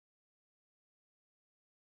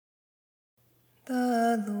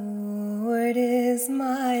The Lord is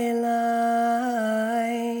my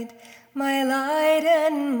light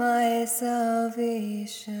and my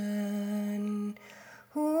salvation.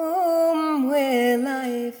 Whom will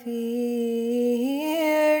I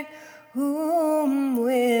fear? Whom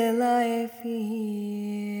will I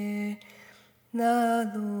fear?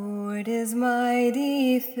 The Lord is my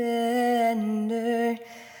defender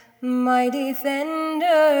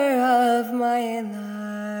of my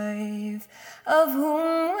life. Of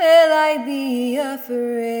whom will I be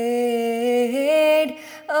afraid?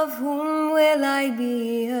 Of whom will I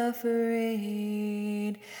be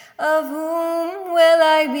afraid? Of whom will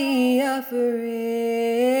I be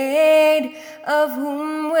afraid? Of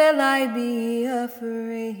whom will I be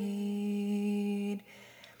afraid?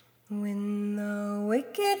 When the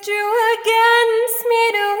wicked drew against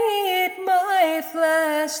me to eat my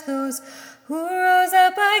flesh, those who rose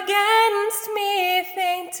up against me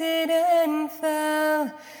fainted and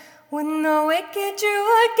fell. When the wicked drew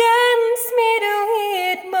against me to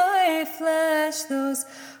eat my flesh, those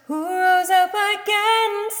who rose up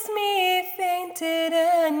against me fainted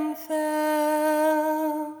and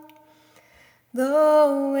fell.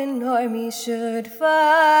 Though an army should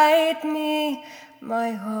fight me,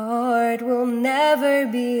 my heart will never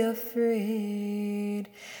be afraid.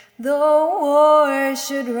 Though war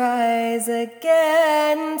should rise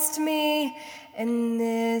against me, in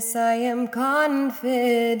this I am confident.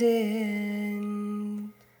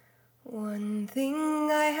 One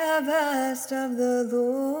thing I have asked of the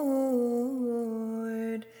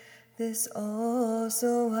Lord, this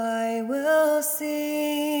also I will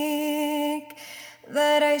seek,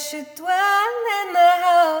 that I should dwell in the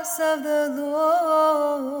house of the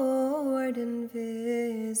Lord and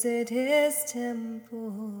visit his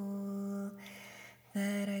temple,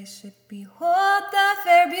 that I should behold the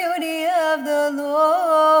fair beauty of the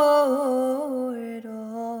Lord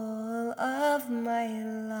all of my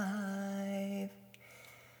life.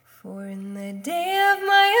 For in the day of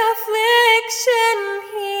my affliction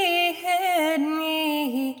he hid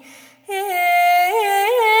me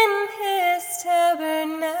in his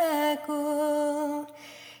tabernacle.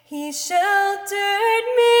 He sheltered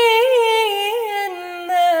me in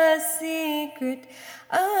the secret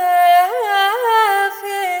of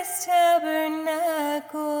his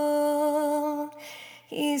tabernacle.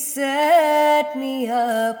 He set me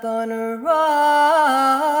up on a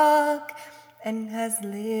rock and has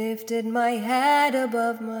lifted my head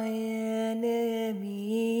above my enemies.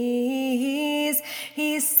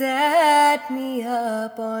 He set me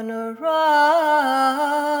up on a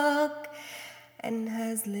rock and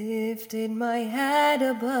has lifted my head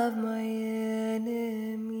above my enemies.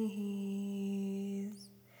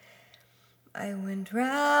 I went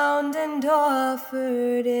round and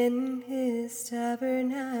offered in his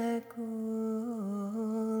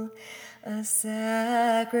tabernacle a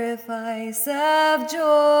sacrifice of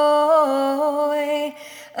joy,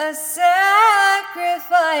 a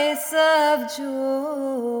sacrifice of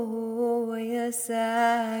joy, a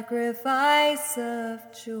sacrifice of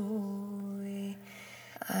joy.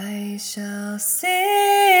 I shall sing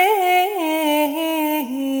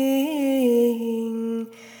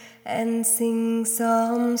and sing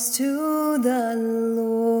psalms to the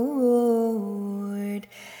Lord.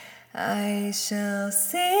 I shall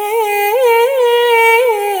sing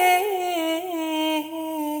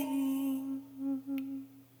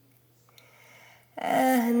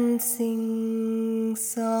and sing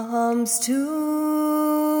psalms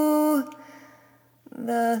to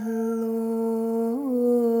the Lord.